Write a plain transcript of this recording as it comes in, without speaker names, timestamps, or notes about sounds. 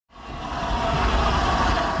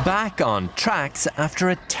Back on tracks after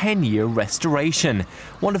a 10-year restoration,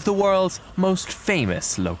 one of the world's most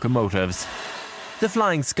famous locomotives. The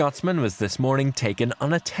Flying Scotsman was this morning taken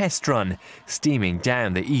on a test run, steaming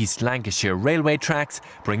down the East Lancashire railway tracks,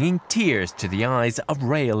 bringing tears to the eyes of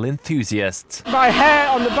rail enthusiasts. My hair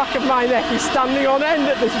on the back of my neck is standing on end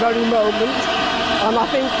at this very moment, and I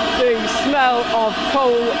think the smell of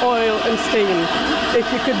coal, oil and steam,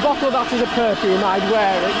 if you could bottle that as a perfume, I'd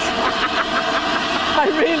wear it. I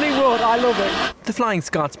really would, I love it. The Flying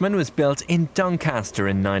Scotsman was built in Doncaster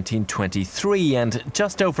in 1923 and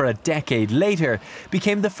just over a decade later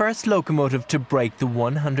became the first locomotive to break the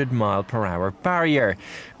 100-mile-per-hour barrier.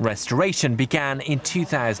 Restoration began in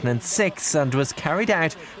 2006 and was carried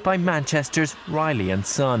out by Manchester's Riley and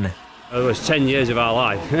Son. It was 10 years of our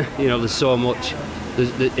life. You know, there's so much.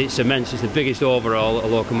 It's immense. It's the biggest overhaul a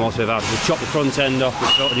locomotive has. We've chopped the front end off,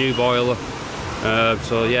 we've got a new boiler.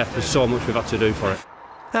 So yeah, there's so much we've had to do for it.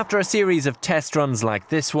 After a series of test runs like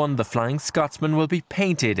this one, the Flying Scotsman will be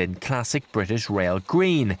painted in classic British rail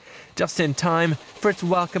green, just in time for its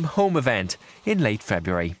welcome home event in late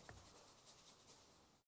February.